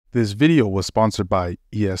This video was sponsored by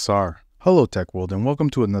ESR. Hello Tech World and welcome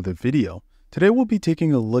to another video. Today we'll be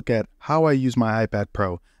taking a look at how I use my iPad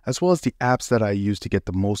Pro, as well as the apps that I use to get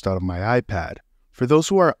the most out of my iPad. For those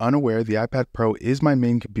who are unaware, the iPad Pro is my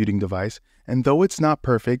main computing device, and though it's not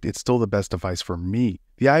perfect, it's still the best device for me.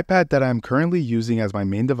 The iPad that I'm currently using as my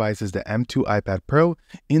main device is the M2 iPad Pro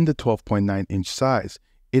in the 12.9-inch size.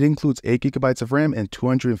 It includes 8 GB of RAM and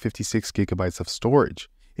 256 GB of storage.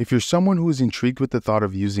 If you're someone who is intrigued with the thought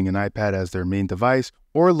of using an iPad as their main device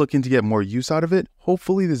or looking to get more use out of it,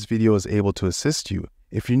 hopefully this video is able to assist you.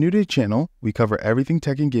 If you're new to the channel, we cover everything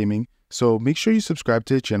tech and gaming, so make sure you subscribe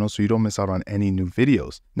to the channel so you don't miss out on any new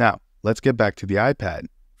videos. Now, let's get back to the iPad.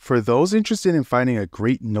 For those interested in finding a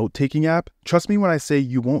great note-taking app, trust me when I say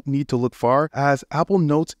you won't need to look far, as Apple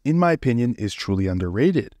Notes, in my opinion, is truly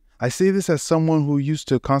underrated. I say this as someone who used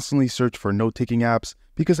to constantly search for note-taking apps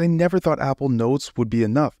because I never thought Apple Notes would be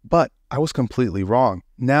enough, but I was completely wrong.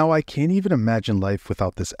 Now I can't even imagine life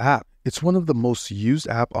without this app. It's one of the most used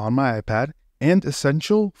apps on my iPad and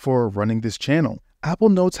essential for running this channel. Apple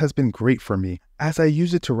Notes has been great for me as I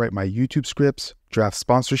use it to write my YouTube scripts, draft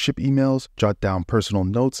sponsorship emails, jot down personal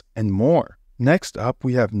notes, and more. Next up,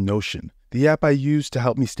 we have Notion, the app I use to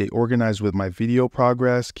help me stay organized with my video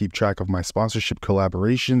progress, keep track of my sponsorship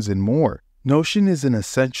collaborations, and more. Notion is an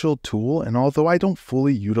essential tool, and although I don't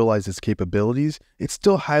fully utilize its capabilities, it's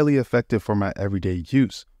still highly effective for my everyday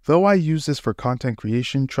use. Though I use this for content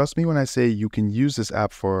creation, trust me when I say you can use this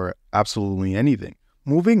app for absolutely anything.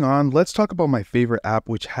 Moving on, let's talk about my favorite app,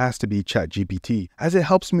 which has to be ChatGPT, as it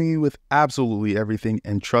helps me with absolutely everything,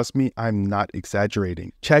 and trust me, I'm not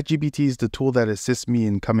exaggerating. ChatGPT is the tool that assists me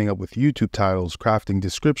in coming up with YouTube titles, crafting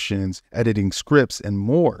descriptions, editing scripts, and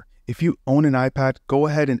more. If you own an iPad, go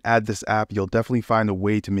ahead and add this app. You'll definitely find a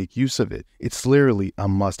way to make use of it. It's literally a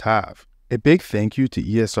must-have. A big thank you to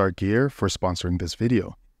ESR Gear for sponsoring this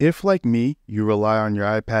video. If, like me, you rely on your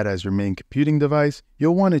iPad as your main computing device,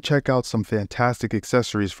 you'll want to check out some fantastic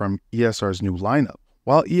accessories from ESR's new lineup.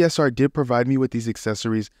 While ESR did provide me with these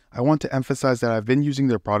accessories, I want to emphasize that I've been using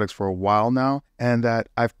their products for a while now, and that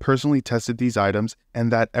I've personally tested these items,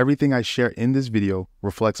 and that everything I share in this video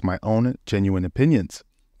reflects my own genuine opinions.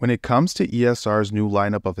 When it comes to ESR's new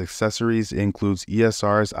lineup of accessories, it includes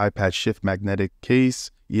ESR's iPad Shift Magnetic Case,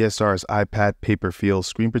 ESR's iPad Paper Feel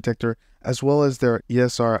Screen Protector, as well as their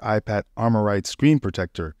ESR iPad Armorite Screen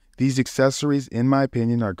Protector. These accessories, in my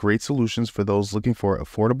opinion, are great solutions for those looking for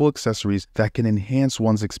affordable accessories that can enhance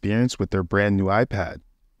one's experience with their brand new iPad.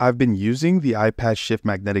 I've been using the iPad Shift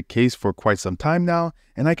Magnetic Case for quite some time now,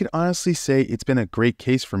 and I can honestly say it's been a great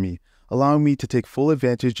case for me, allowing me to take full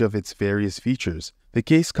advantage of its various features. The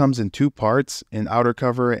case comes in two parts, an outer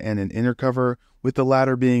cover and an inner cover, with the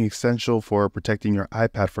latter being essential for protecting your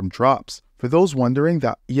iPad from drops. For those wondering,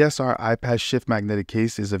 the ESR iPad Shift Magnetic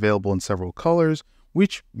Case is available in several colors,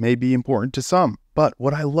 which may be important to some. But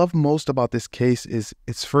what I love most about this case is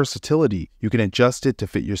its versatility. You can adjust it to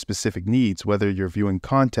fit your specific needs, whether you're viewing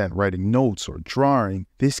content, writing notes, or drawing.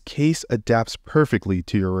 This case adapts perfectly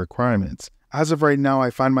to your requirements. As of right now, I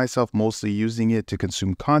find myself mostly using it to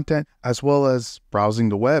consume content as well as browsing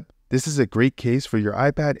the web. This is a great case for your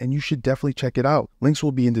iPad and you should definitely check it out. Links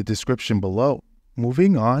will be in the description below.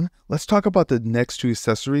 Moving on, let's talk about the next two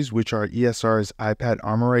accessories, which are ESR's iPad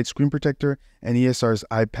Armorite Screen Protector and ESR's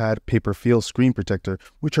iPad Paper Feel Screen Protector,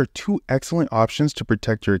 which are two excellent options to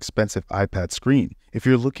protect your expensive iPad screen. If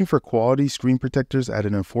you're looking for quality screen protectors at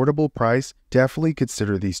an affordable price, definitely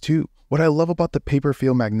consider these two. What I love about the Paper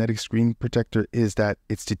Feel Magnetic Screen Protector is that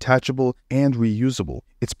it's detachable and reusable.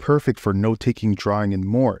 It's perfect for note-taking, drawing, and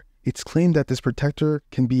more. It's claimed that this protector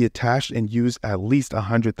can be attached and used at least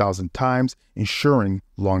 100,000 times, ensuring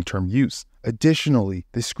long-term use. Additionally,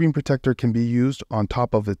 this screen protector can be used on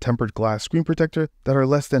top of the tempered glass screen protector that are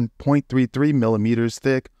less than 0.33 millimeters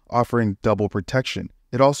thick, offering double protection.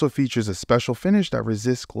 It also features a special finish that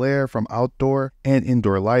resists glare from outdoor and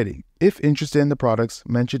indoor lighting. If interested in the products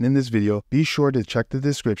mentioned in this video, be sure to check the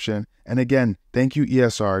description. And again, thank you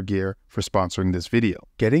ESR Gear for sponsoring this video.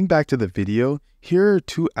 Getting back to the video, here are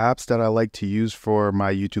two apps that I like to use for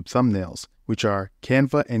my YouTube thumbnails, which are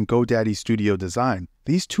Canva and GoDaddy Studio Design.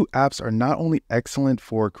 These two apps are not only excellent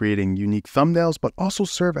for creating unique thumbnails, but also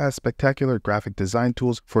serve as spectacular graphic design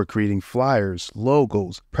tools for creating flyers,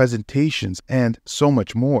 logos, presentations, and so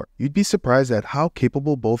much more. You'd be surprised at how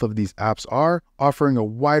capable both of these apps are, offering a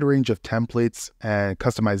wide range of templates and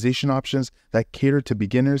customization options that cater to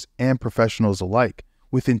beginners and professionals alike.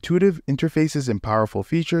 With intuitive interfaces and powerful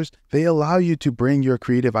features, they allow you to bring your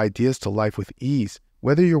creative ideas to life with ease.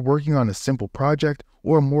 Whether you're working on a simple project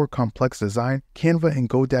or a more complex design, Canva and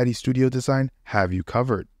GoDaddy Studio Design have you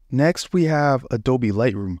covered. Next, we have Adobe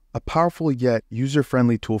Lightroom, a powerful yet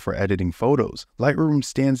user-friendly tool for editing photos. Lightroom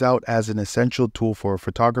stands out as an essential tool for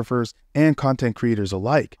photographers and content creators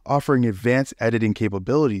alike, offering advanced editing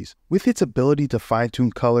capabilities. With its ability to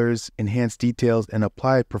fine-tune colors, enhance details, and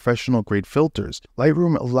apply professional-grade filters,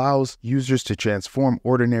 Lightroom allows users to transform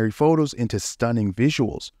ordinary photos into stunning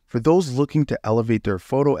visuals. For those looking to elevate their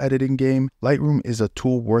photo editing game, Lightroom is a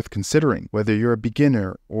tool worth considering. Whether you're a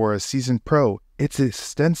beginner or a seasoned pro, its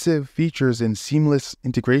extensive features and seamless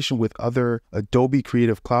integration with other Adobe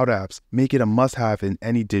Creative Cloud apps make it a must-have in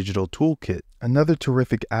any digital toolkit. Another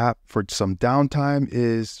terrific app for some downtime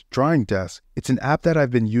is Drawing Desk. It's an app that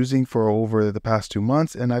I've been using for over the past 2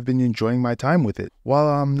 months, and I've been enjoying my time with it. While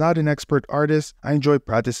I'm not an expert artist, I enjoy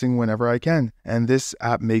practicing whenever I can, and this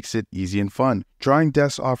app makes it easy and fun. Drawing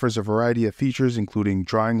Desk offers a variety of features, including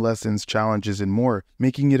drawing lessons, challenges, and more,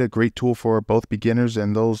 making it a great tool for both beginners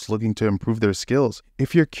and those looking to improve their skills.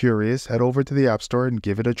 If you're curious, head over to the App Store and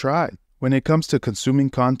give it a try. When it comes to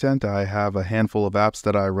consuming content, I have a handful of apps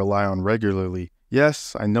that I rely on regularly.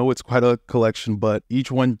 Yes, I know it's quite a collection, but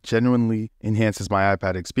each one genuinely enhances my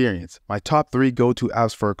iPad experience. My top 3 go-to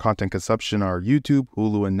apps for content consumption are YouTube,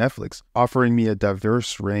 Hulu, and Netflix, offering me a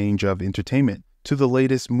diverse range of entertainment, to the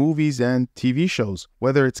latest movies and TV shows.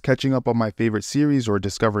 Whether it's catching up on my favorite series or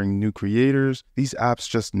discovering new creators, these apps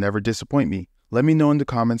just never disappoint me. Let me know in the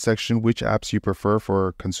comment section which apps you prefer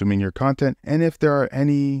for consuming your content and if there are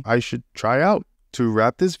any I should try out. To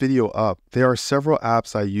wrap this video up, there are several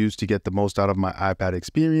apps I use to get the most out of my iPad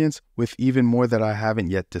experience, with even more that I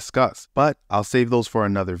haven't yet discussed, but I'll save those for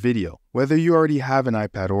another video. Whether you already have an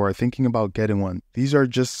iPad or are thinking about getting one, these are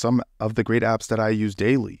just some of the great apps that I use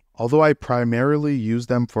daily. Although I primarily use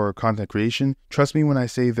them for content creation, trust me when I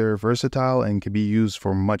say they're versatile and can be used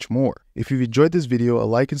for much more. If you've enjoyed this video, a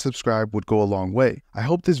like and subscribe would go a long way. I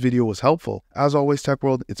hope this video was helpful. As always, Tech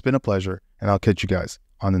World, it's been a pleasure, and I'll catch you guys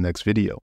on the next video.